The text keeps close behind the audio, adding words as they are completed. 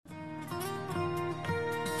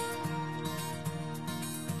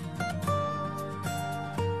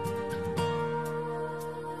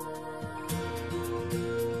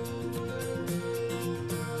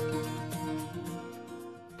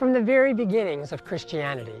From the very beginnings of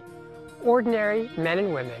Christianity, ordinary men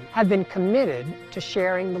and women have been committed to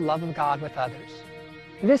sharing the love of God with others.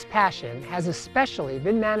 This passion has especially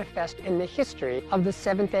been manifest in the history of the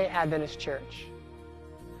Seventh-day Adventist Church.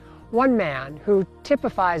 One man who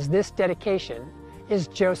typifies this dedication is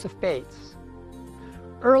Joseph Bates.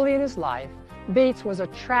 Early in his life, Bates was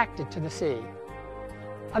attracted to the sea.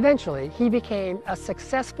 Eventually, he became a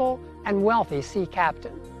successful and wealthy sea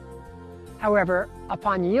captain. However,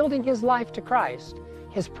 upon yielding his life to Christ,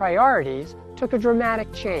 his priorities took a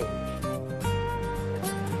dramatic change.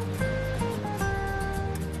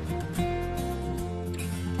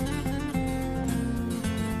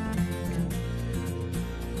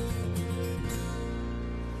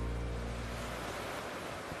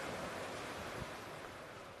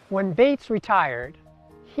 When Bates retired,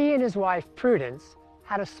 he and his wife Prudence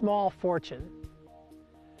had a small fortune.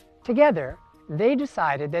 Together, they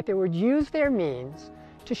decided that they would use their means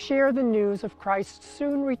to share the news of Christ's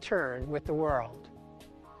soon return with the world.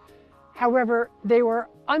 However, they were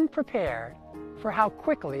unprepared for how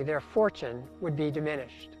quickly their fortune would be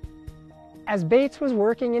diminished. As Bates was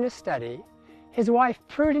working in his study, his wife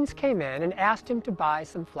Prudence came in and asked him to buy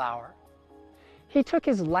some flour. He took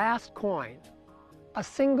his last coin, a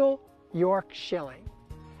single York shilling,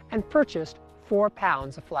 and purchased 4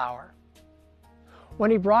 pounds of flour. When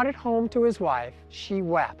he brought it home to his wife, she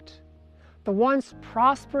wept. The once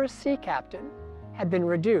prosperous sea captain had been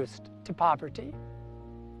reduced to poverty.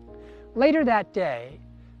 Later that day,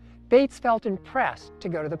 Bates felt impressed to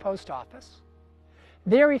go to the post office.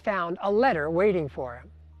 There he found a letter waiting for him.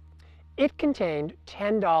 It contained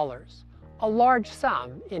 $10, a large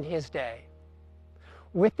sum in his day.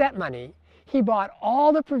 With that money, he bought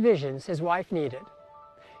all the provisions his wife needed.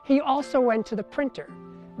 He also went to the printer.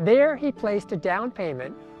 There he placed a down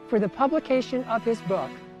payment for the publication of his book,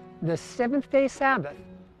 The Seventh-day Sabbath,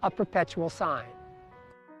 a Perpetual Sign.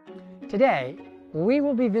 Today, we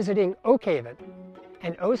will be visiting Oak Haven,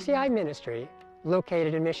 an OCI ministry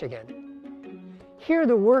located in Michigan. Here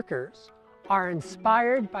the workers are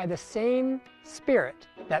inspired by the same spirit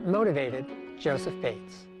that motivated Joseph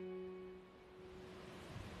Bates.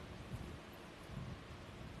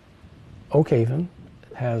 Oak Haven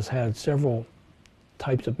has had several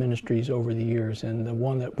types of ministries over the years, and the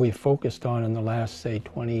one that we've focused on in the last, say,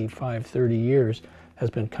 25, 30 years has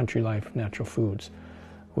been Country Life Natural Foods,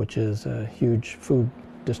 which is a huge food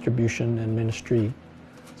distribution and ministry.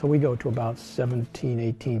 So we go to about 17,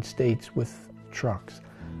 18 states with trucks.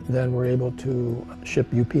 Then we're able to ship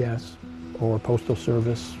UPS or Postal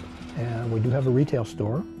Service, and we do have a retail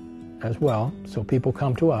store as well, so people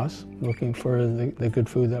come to us looking for the good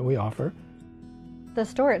food that we offer. The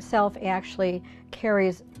store itself actually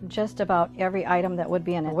carries just about every item that would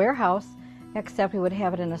be in a warehouse, except we would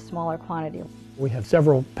have it in a smaller quantity. We have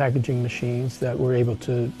several packaging machines that we're able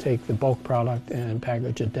to take the bulk product and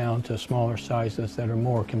package it down to smaller sizes that are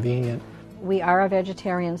more convenient. We are a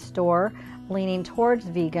vegetarian store leaning towards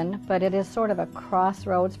vegan, but it is sort of a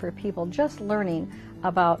crossroads for people just learning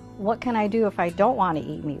about what can I do if I don't want to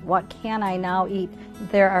eat meat? What can I now eat?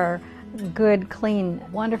 There are good, clean,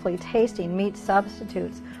 wonderfully tasting meat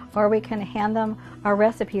substitutes, or we can hand them a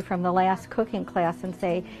recipe from the last cooking class and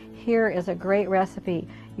say, here is a great recipe.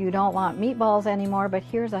 You don't want meatballs anymore, but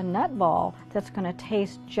here's a nut ball that's going to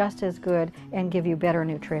taste just as good and give you better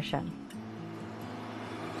nutrition.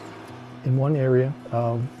 In one area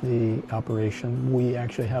of the operation, we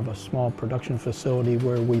actually have a small production facility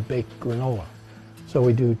where we bake granola. So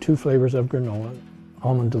we do 2 flavors of granola.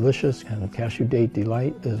 Almond Delicious and Cashew Date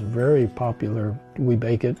Delight is very popular. We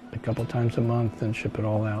bake it a couple times a month and ship it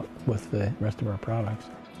all out with the rest of our products.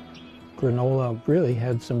 Granola really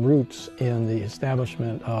had some roots in the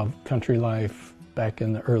establishment of Country Life back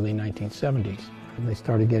in the early 1970s. And they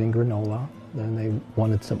started getting granola, then they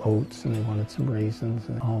wanted some oats and they wanted some raisins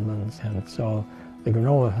and almonds, and so the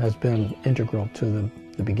granola has been integral to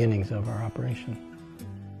the beginnings of our operation.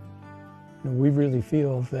 We really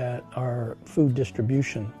feel that our food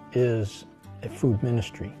distribution is a food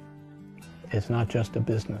ministry. It's not just a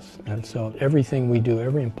business. And so everything we do,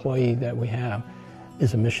 every employee that we have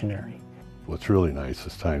is a missionary. What's really nice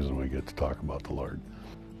is times when we get to talk about the Lord.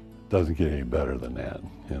 Doesn't get any better than that,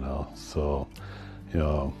 you know. So, you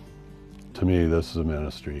know, to me, this is a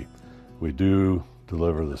ministry. We do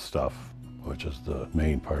deliver the stuff, which is the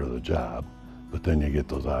main part of the job, but then you get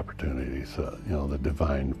those opportunities, you know, the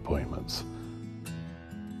divine appointments.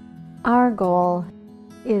 Our goal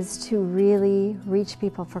is to really reach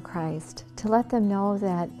people for Christ, to let them know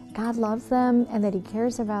that God loves them and that He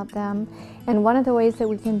cares about them. And one of the ways that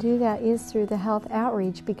we can do that is through the health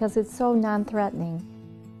outreach, because it's so non-threatening.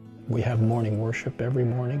 We have morning worship every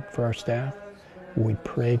morning for our staff. We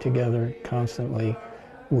pray together constantly.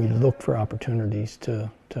 We look for opportunities to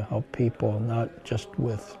help people, not just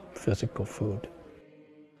with physical food.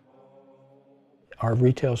 Our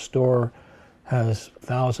retail store has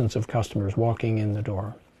thousands of customers walking in the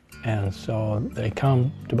door. And so they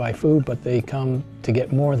come to buy food, but they come to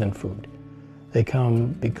get more than food. They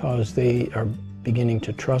come because they are beginning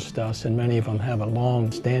to trust us, and many of them have a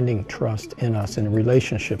long-standing trust in us and a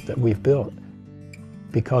relationship that we've built.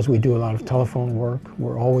 Because we do a lot of telephone work,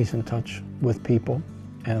 we're always in touch with people,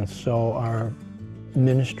 and so our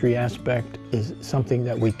ministry aspect is something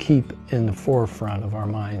that we keep in the forefront of our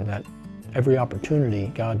mind, that every opportunity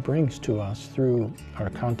God brings to us through our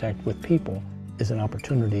contact with people is an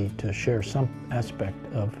opportunity to share some aspect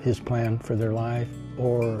of His plan for their life,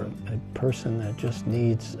 or a person that just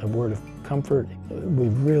needs a word of comfort. We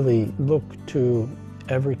really look to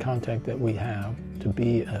every contact that we have to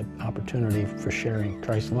be an opportunity for sharing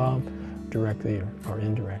Christ's love, directly or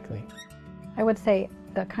indirectly. I would say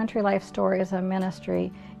the Country Life Store is a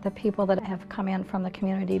ministry. The people that have come in from the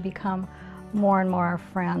community become more and more our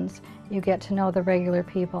friends. You get to know the regular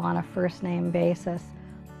people on a first-name basis.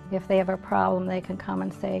 If they have a problem, they can come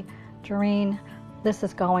and say, Doreen, this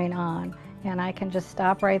is going on. And I can just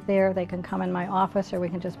stop right there. They can come in my office, or we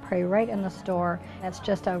can just pray right in the store. It's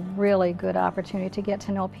just a really good opportunity to get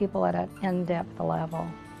to know people at an in-depth level.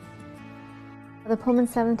 The Pullman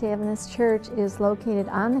Seventh-day Adventist Church is located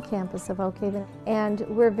on the campus of Oak Haven, and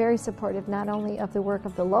we're very supportive not only of the work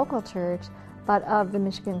of the local church, but of the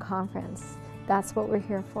Michigan Conference. That's what we're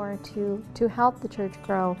here for, to help the church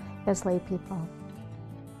grow as lay people.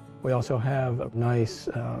 We also have a nice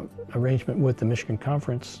arrangement with the Michigan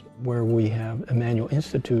Conference, where we have Emmanuel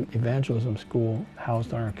Institute Evangelism School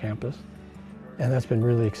housed on our campus. And that's been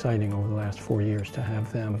really exciting over the last 4 years to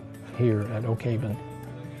have them here at Oak Haven.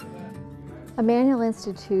 Emmanuel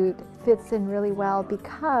Institute fits in really well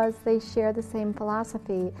because they share the same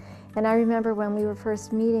philosophy. And I remember when we were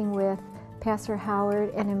first meeting with Pastor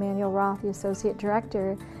Howard and Emmanuel Roth, the Associate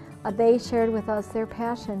Director, they shared with us their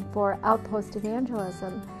passion for outpost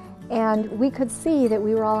evangelism. And we could see that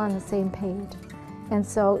we were all on the same page. And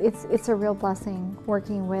so it's a real blessing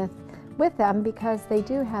working with them, because they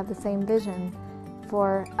do have the same vision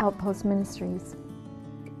for outpost ministries.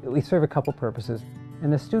 We serve a couple purposes.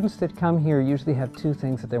 And the students that come here usually have two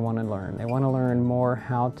things that they want to learn. They want to learn more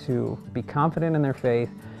how to be confident in their faith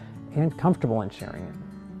and comfortable in sharing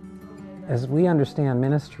it. As we understand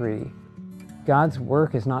ministry, God's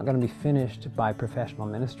work is not going to be finished by professional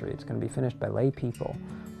ministry. It's going to be finished by lay people.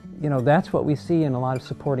 You know, that's what we see in a lot of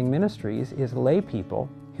supporting ministries, is lay people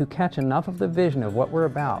who catch enough of the vision of what we're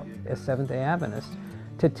about as Seventh-day Adventists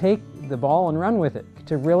to take the ball and run with it,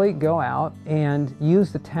 to really go out and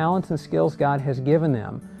use the talents and skills God has given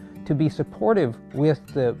them to be supportive with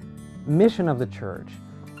the mission of the church,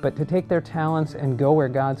 but to take their talents and go where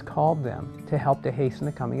God's called them to help to hasten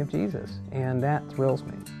the coming of Jesus. And that thrills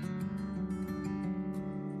me.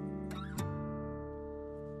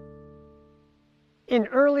 In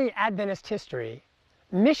early Adventist history,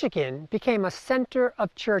 Michigan became a center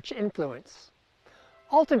of church influence.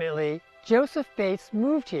 Ultimately, Joseph Bates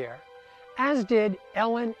moved here, as did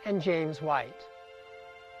Ellen and James White.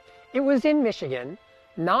 It was in Michigan,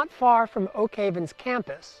 not far from Oak Haven's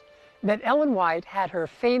campus, that Ellen White had her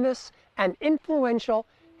famous and influential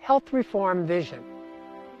health reform vision.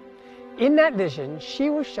 In that vision, she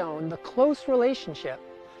was shown the close relationship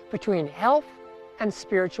between health and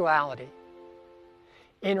spirituality.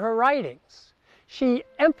 In her writings, she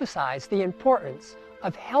emphasized the importance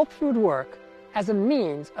of health food work as a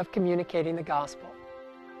means of communicating the gospel.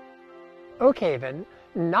 Oak Haven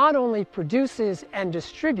not only produces and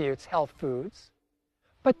distributes health foods,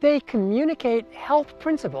 but they communicate health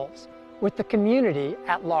principles with the community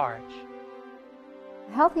at large.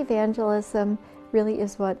 Health evangelism really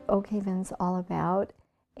is what Oak Haven's all about,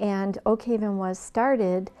 and Oak Haven was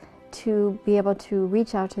started to be able to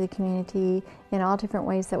reach out to the community in all different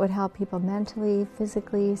ways that would help people mentally,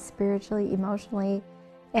 physically, spiritually, emotionally,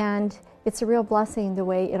 and it's a real blessing the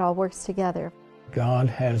way it all works together. God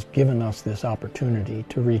has given us this opportunity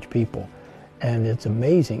to reach people, and it's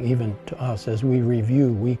amazing even to us as we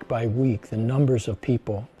review week by week the numbers of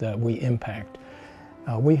people that we impact.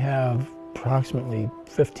 We have approximately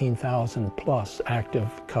 15,000 plus active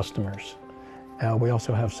customers. We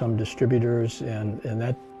also have some distributors, and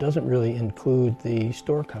that doesn't really include the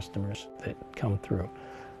store customers that come through.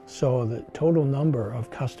 So the total number of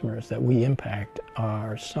customers that we impact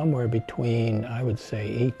are somewhere between, I would say,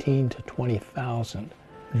 18 to 20,000.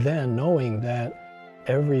 Then knowing that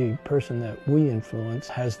every person that we influence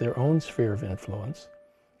has their own sphere of influence,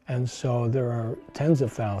 And so there are tens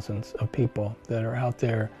of thousands of people that are out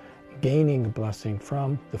there gaining a blessing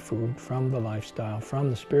from the food, from the lifestyle, from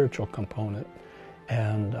the spiritual component.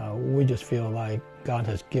 And we just feel like God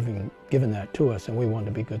has given that to us, and we want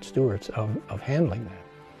to be good stewards of handling that.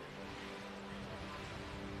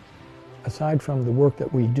 Aside from the work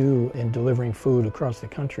that we do in delivering food across the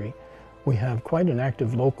country, we have quite an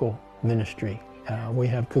active local ministry. We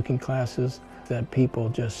have cooking classes that people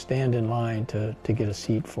just stand in line to get a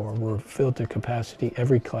seat for. We're filled to capacity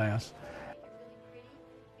every class.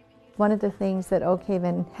 One of the things that Oak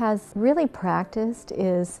Haven has really practiced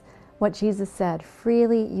is what Jesus said,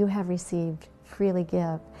 freely you have received, freely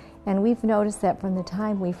give. And we've noticed that from the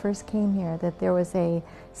time we first came here, that there was a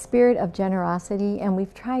spirit of generosity, and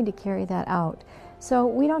we've tried to carry that out. So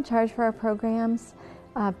we don't charge for our programs.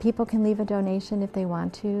 People can leave a donation if they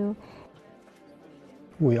want to.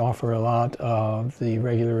 We offer a lot of the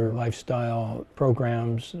regular lifestyle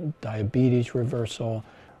programs, diabetes reversal.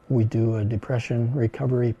 We do a depression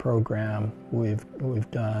recovery program. We've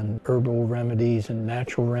done herbal remedies and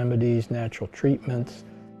natural remedies, natural treatments,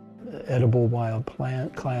 edible wild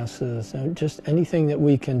plant classes, and just anything that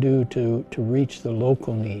we can do to reach the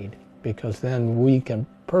local need, because then we can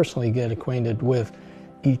personally get acquainted with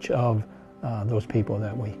each of those people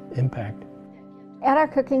that we impact. At our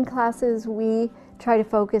cooking classes, we try to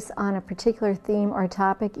focus on a particular theme or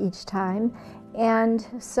topic each time, and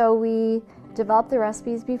so we develop the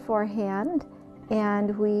recipes beforehand,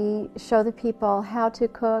 and we show the people how to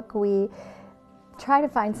cook. We try to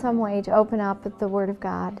find some way to open up the Word of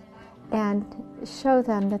God and show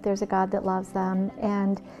them that there's a God that loves them,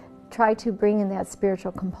 and try to bring in that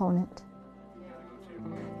spiritual component.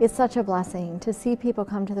 It's such a blessing to see people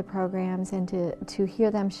come to the programs and to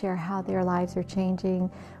hear them share how their lives are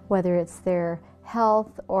changing, whether it's their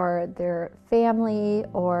health or their family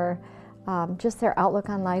or just their outlook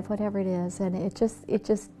on life, whatever it is. And it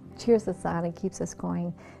just cheers us on and keeps us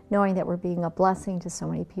going, knowing that we're being a blessing to so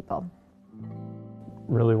many people.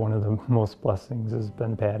 Really, one of the most blessings has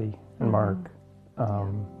been Patty and Mark.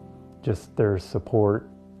 Just their support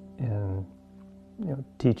in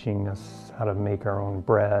teaching us how to make our own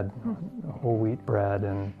bread, whole wheat bread,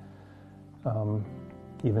 and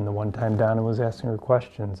even the one time Donna was asking her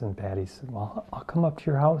questions, and Patty said, "Well, I'll come up to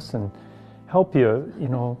your house and help you,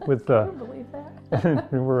 with the." I can't believe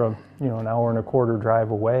that. And we're an hour and a quarter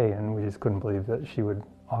drive away, and we just couldn't believe that she would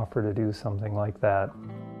offer to do something like that.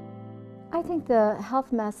 I think the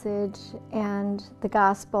health message and the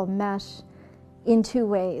gospel mesh in two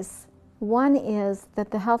ways. One is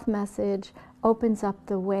that the health message opens up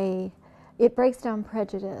the way. It breaks down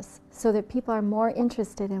prejudice so that people are more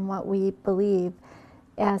interested in what we believe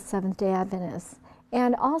as Seventh-day Adventists.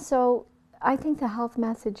 And also, I think the health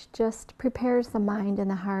message just prepares the mind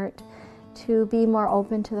and the heart to be more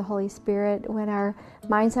open to the Holy Spirit. When our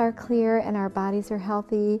minds are clear and our bodies are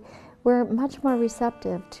healthy, we're much more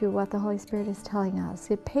receptive to what the Holy Spirit is telling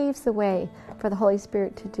us. It paves the way for the Holy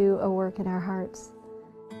Spirit to do a work in our hearts.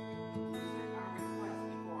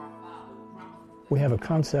 We have a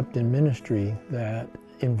concept in ministry that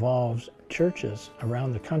involves churches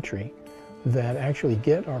around the country that actually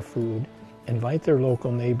get our food, invite their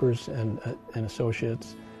local neighbors and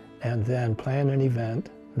associates, and then plan an event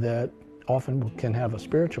that often can have a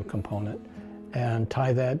spiritual component and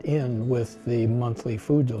tie that in with the monthly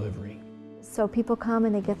food delivery. So people come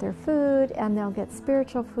and they get their food, and they'll get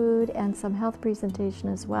spiritual food and some health presentation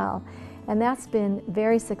as well. And that's been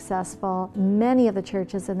very successful. Many of the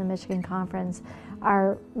churches in the Michigan Conference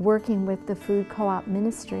are working with the food co-op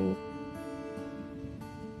ministry.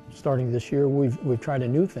 Starting this year, we've tried a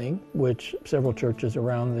new thing, which several churches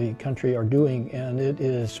around the country are doing, and it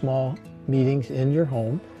is small meetings in your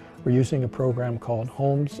home. We're using a program called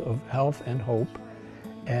Homes of Health and Hope,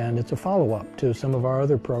 and it's a follow-up to some of our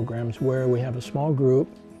other programs where we have a small group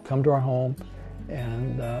come to our home,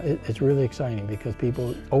 and it's really exciting because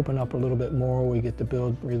people open up a little bit more. We get to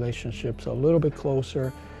build relationships a little bit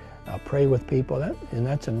closer, pray with people, and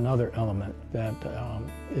that's another element that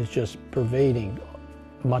is just pervading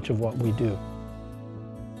much of what we do.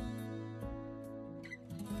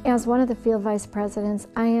 As one of the field vice presidents,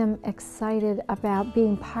 I am excited about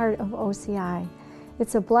being part of OCI.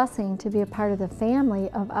 It's a blessing to be a part of the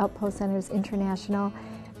family of Outpost Centers International,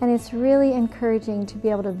 and it's really encouraging to be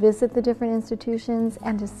able to visit the different institutions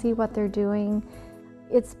and to see what they're doing.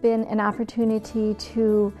 It's been an opportunity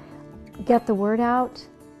to get the word out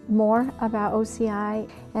more about OCI,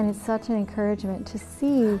 and it's such an encouragement to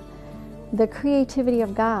see the creativity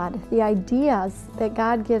of God, the ideas that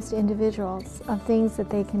God gives to individuals of things that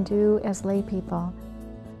they can do as lay people.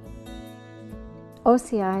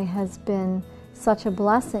 OCI has been such a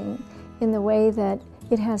blessing in the way that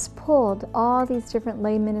it has pulled all these different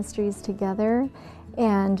lay ministries together,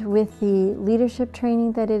 and with the leadership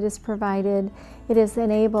training that it has provided, it has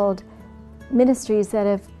enabled ministries that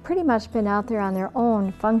have pretty much been out there on their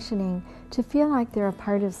own functioning to feel like they're a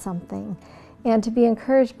part of something and to be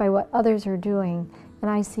encouraged by what others are doing.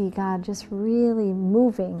 And I see God just really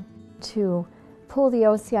moving to pull the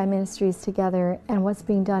OCI ministries together, and what's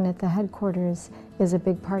being done at the headquarters is a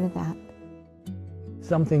big part of that.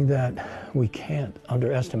 Something that we can't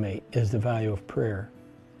underestimate is the value of prayer.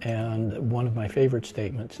 And one of my favorite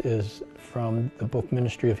statements is from the book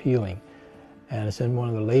Ministry of Healing. And it's in one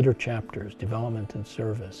of the later chapters, Development and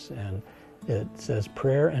Service. And it says,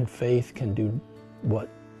 prayer and faith can do what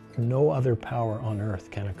no other power on earth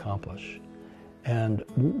can accomplish. And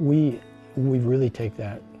we really take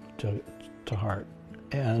that to heart.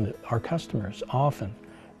 And our customers often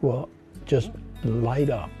will just light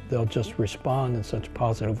up. They'll just respond in such a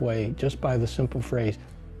positive way just by the simple phrase,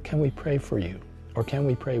 can we pray for you? Or can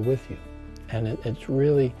we pray with you? And it's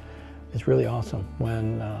really awesome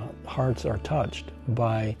when hearts are touched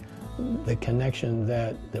by the connection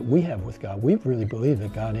that we have with God. We really believe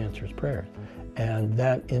that God answers prayers. And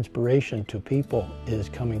that inspiration to people is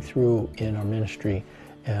coming through in our ministry.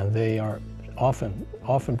 And they are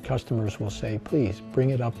often customers will say, please bring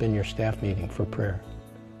it up in your staff meeting for prayer.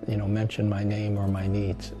 You know, mention my name or my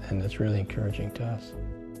needs. And it's really encouraging to us.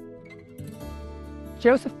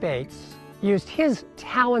 Joseph Bates used his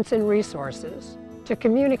talents and resources to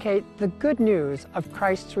communicate the good news of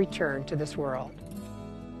Christ's return to this world.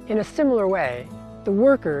 In a similar way, the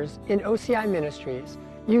workers in OCI Ministries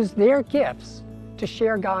use their gifts to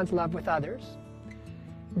share God's love with others.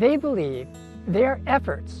 They believe their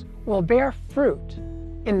efforts will bear fruit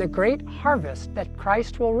in the great harvest that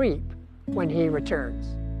Christ will reap when He returns.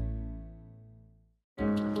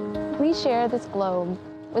 We share this globe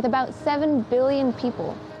with about 7 billion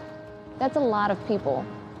people. That's a lot of people.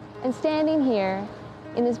 And standing here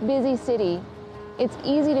in this busy city, it's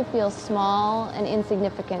easy to feel small and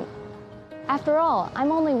insignificant. After all,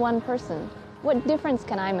 I'm only one person. What difference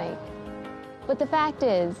can I make? But the fact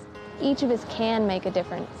is, each of us can make a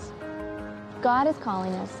difference. God is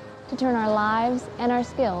calling us to turn our lives and our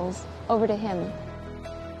skills over to Him.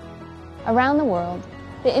 Around the world,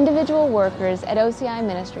 the individual workers at OCI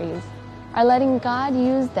Ministries are letting God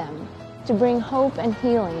use them to bring hope and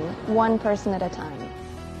healing one person at a time.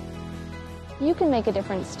 You can make a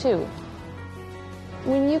difference too.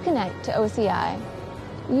 When you connect to OCI,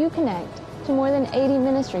 you connect to more than 80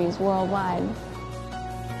 ministries worldwide.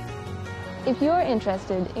 If you're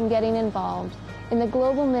interested in getting involved in the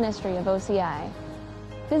global ministry of OCI,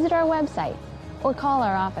 visit our website or call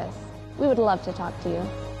our office. We would love to talk to you.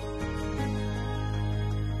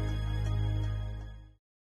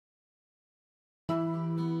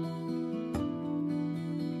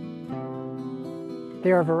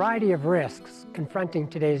 There are a variety of risks confronting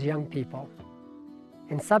today's young people.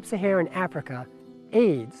 In sub-Saharan Africa,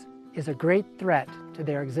 AIDS is a great threat to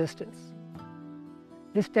their existence.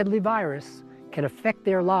 This deadly virus can affect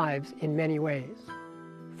their lives in many ways,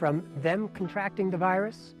 from them contracting the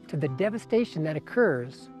virus to the devastation that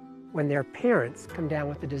occurs when their parents come down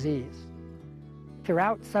with the disease.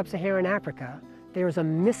 Throughout sub-Saharan Africa, there is a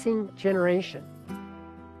missing generation.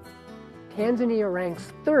 Tanzania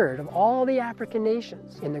ranks 3rd of all the African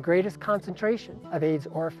nations in the greatest concentration of AIDS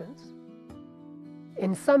orphans.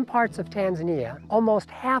 In some parts of Tanzania, almost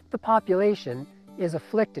half the population is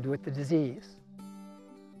afflicted with the disease.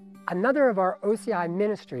 Another of our OCI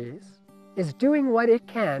ministries is doing what it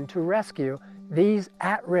can to rescue these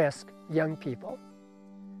at-risk young people.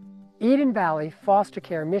 Eden Valley Foster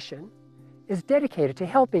Care Mission is dedicated to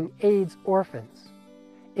helping AIDS orphans.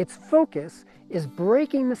 Its focus is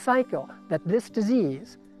breaking the cycle that this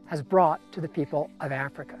disease has brought to the people of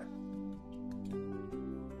Africa.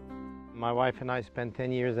 My wife and I spent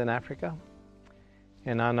 10 years in Africa,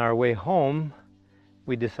 and on our way home,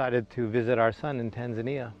 we decided to visit our son in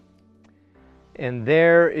Tanzania. And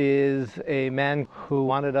there is a man who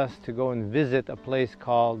wanted us to go and visit a place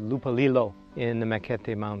called Lupalilo in the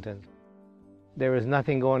Makete Mountains. There was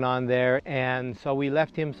nothing going on there, and so we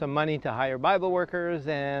left him some money to hire Bible workers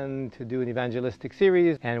and to do an evangelistic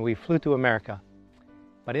series, and we flew to America.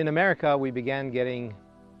 But in America, we began getting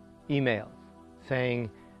emails saying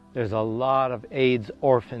there's a lot of AIDS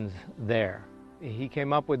orphans there. He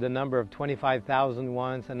came up with the number of 25,000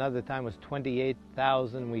 once, another time was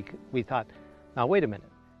 28,000. We thought, now wait a minute,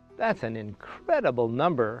 that's an incredible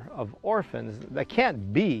number of orphans. That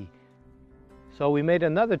can't be. So we made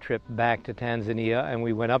another trip back to Tanzania, and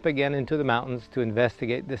we went up again into the mountains to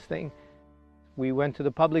investigate this thing. We went to the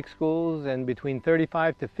public schools, and between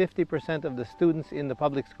 35 to 50% of the students in the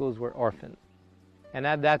public schools were orphans. And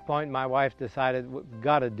at that point, my wife decided, we've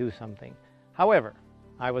got to do something. However,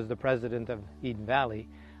 I was the president of Eden Valley.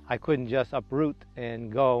 I couldn't just uproot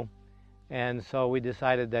and go. And so we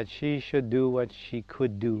decided that she should do what she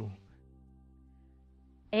could do.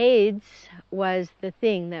 AIDS was the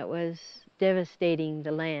thing that was devastating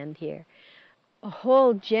the land here. A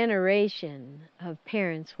whole generation of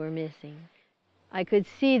parents were missing. I could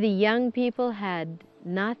see the young people had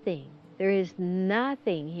nothing. There is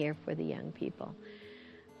nothing here for the young people.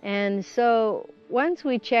 And so once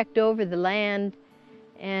we checked over the land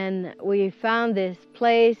and we found this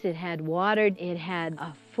place, it had water, it had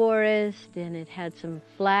a forest, and it had some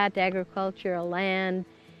flat agricultural land,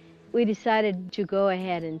 we decided to go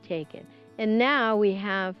ahead and take it. And now we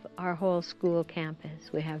have our whole school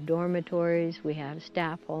campus. We have dormitories, we have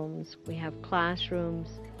staff homes, we have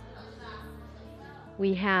classrooms.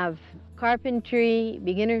 We have carpentry,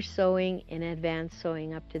 beginner sewing, and advanced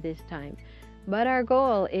sewing up to this time. But our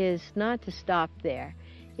goal is not to stop there.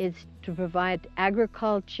 It's to provide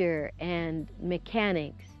agriculture and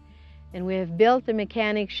mechanics. And we have built a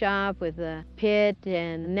mechanic shop with a pit,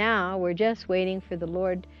 and now we're just waiting for the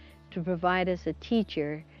Lord to provide us a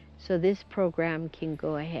teacher so this program can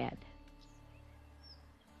go ahead.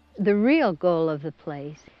 The real goal of the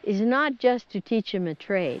place is not just to teach them a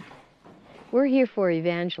trade. We're here for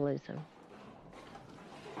evangelism.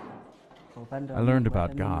 I learned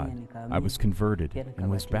about God. I was converted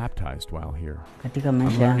and was baptized while here.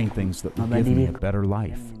 I'm learning things that will give me a better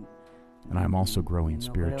life, and I'm also growing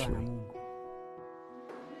spiritually.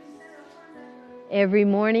 Every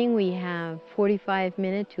morning we have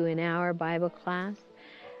 45-minute to an hour Bible class,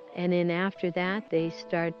 and then after that they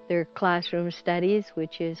start their classroom studies,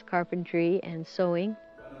 which is carpentry and sewing.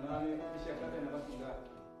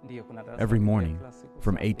 Every morning,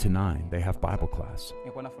 from 8 to 9, they have Bible class.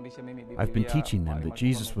 I've been teaching them that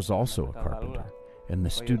Jesus was also a carpenter, and the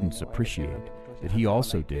students appreciate that he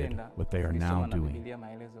also did what they are now doing.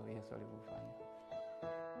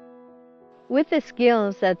 With the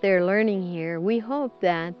skills that they're learning here, we hope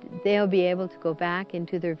that they'll be able to go back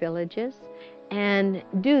into their villages and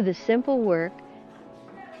do the simple work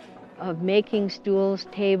of making stools,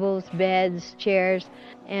 tables, beds, chairs,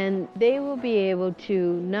 and they will be able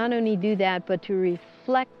to not only do that, but to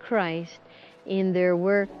reflect Christ in their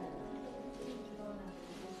work.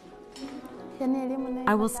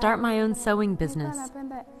 I will start my own sewing business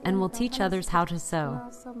and will teach others how to sew.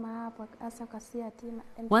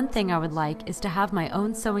 One thing I would like is to have my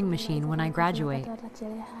own sewing machine when I graduate.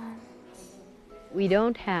 We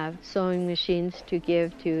don't have sewing machines to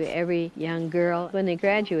give to every young girl when they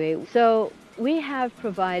graduate. So we have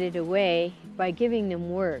provided a way by giving them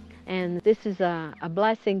work. And this is a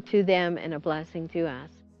blessing to them and a blessing to us.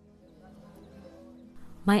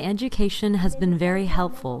 My education has been very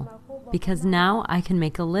helpful because now I can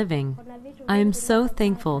make a living. I am so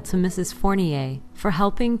thankful to Mrs. Fournier for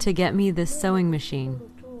helping to get me this sewing machine.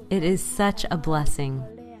 It is such a blessing.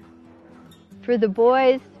 For the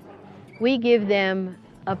boys, we give them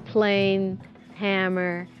a plane,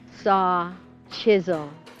 hammer, saw,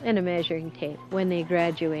 chisel, and a measuring tape when they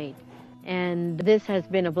graduate. And this has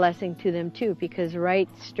been a blessing to them too, because right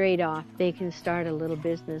straight off they can start a little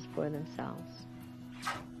business for themselves.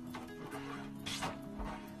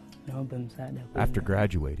 After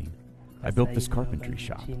graduating, I built this carpentry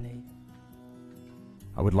shop.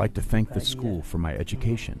 I would like to thank the school for my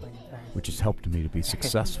education, which has helped me to be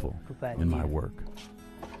successful in my work.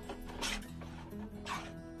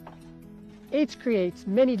 AIDS creates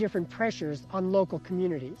many different pressures on local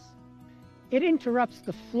communities. It interrupts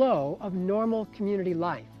the flow of normal community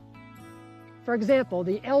life. For example,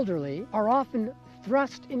 the elderly are often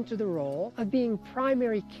thrust into the role of being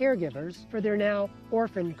primary caregivers for their now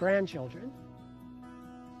orphaned grandchildren.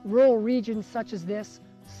 Rural regions such as this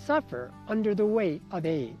suffer under the weight of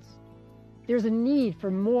AIDS. There's a need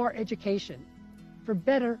for more education, for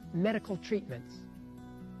better medical treatments.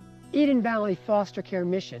 Eden Valley Foster Care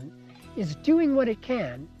Mission is doing what it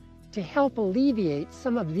can to help alleviate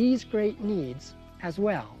some of these great needs as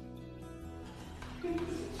well.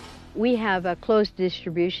 We have a close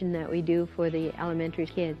distribution that we do for the elementary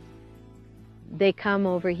kids. They come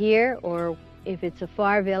over here, or if it's a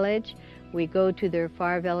far village, we go to their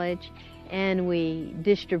far village and we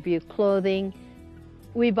distribute clothing.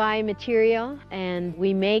 We buy material and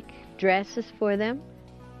we make dresses for them.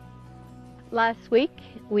 Last week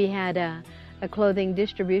we had a clothing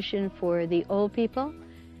distribution for the old people,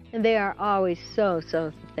 and they are always so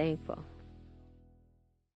thankful.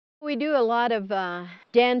 We do a lot of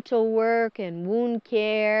dental work and wound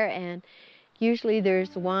care, and Usually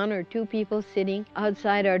there's 1 or 2 people sitting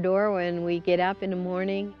outside our door when we get up in the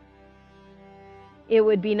morning. It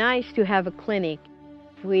would be nice to have a clinic.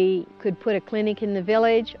 If we could put a clinic in the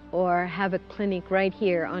village or have a clinic right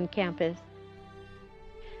here on campus.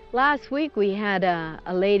 Last week we had a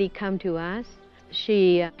lady come to us.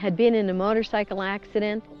 She had been in a motorcycle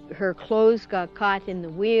accident. Her clothes got caught in the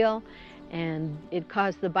wheel and it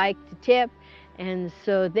caused the bike to tip. And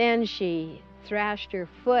so then she thrashed her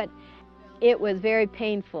foot. It was very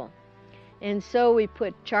painful. And so we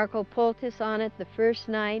put charcoal poultice on it the first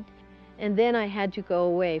night, and then I had to go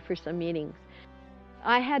away for some meetings.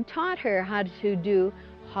 I had taught her how to do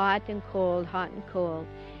hot and cold, hot and cold.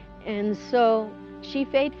 And so she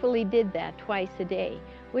faithfully did that twice a day,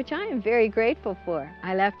 which I am very grateful for.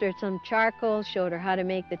 I left her some charcoal, showed her how to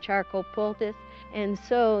make the charcoal poultice. And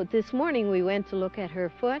so this morning we went to look at her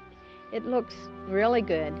foot. It looks really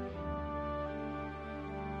good.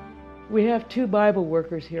 We have 2 Bible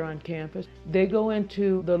workers here on campus. They go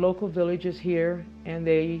into the local villages here and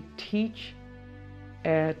they teach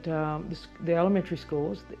at the elementary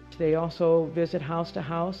schools. They also visit house to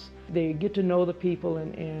house. They get to know the people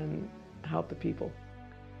and help the people.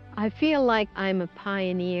 I feel like I'm a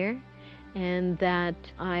pioneer and that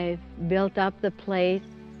I've built up the place.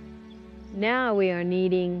 Now we are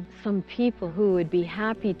needing some people who would be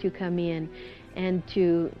happy to come in and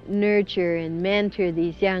to nurture and mentor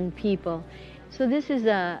these young people. So this is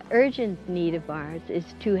an urgent need of ours, is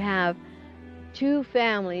to have 2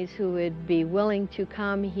 families who would be willing to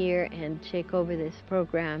come here and take over this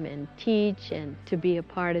program and teach and to be a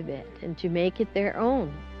part of it and to make it their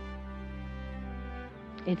own.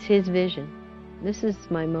 It's His vision. This is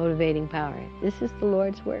my motivating power. This is the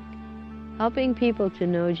Lord's work. Helping people to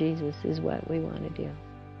know Jesus is what we want to do.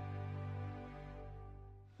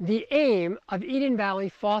 The aim of Eden Valley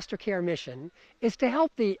Foster Care Mission is to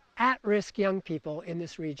help the at-risk young people in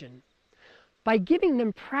this region. By giving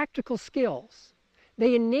them practical skills,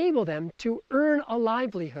 they enable them to earn a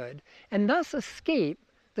livelihood and thus escape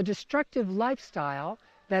the destructive lifestyle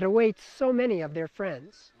that awaits so many of their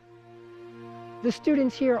friends. The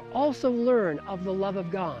students here also learn of the love of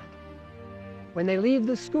God. When they leave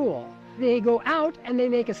the school, they go out and they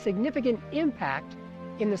make a significant impact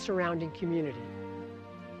in the surrounding community.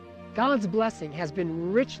 God's blessing has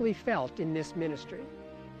been richly felt in this ministry,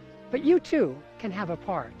 but you too can have a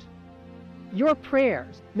part. Your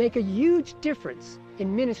prayers make a huge difference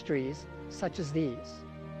in ministries such as these.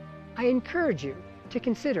 I encourage you to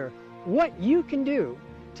consider what you can do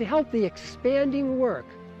to help the expanding work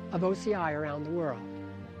of OCI around the world.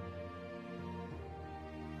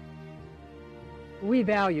 We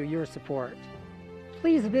value your support.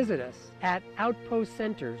 Please visit us at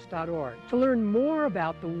outpostcenters.org to learn more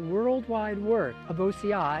about the worldwide work of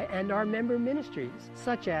OCI and our member ministries,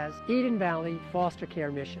 such as Eden Valley Foster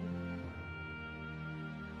Care Mission.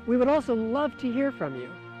 We would also love to hear from you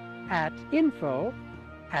at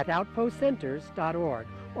info@outpostcenters.org,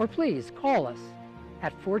 or please call us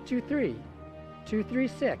at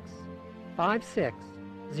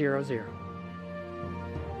 423-236-5600.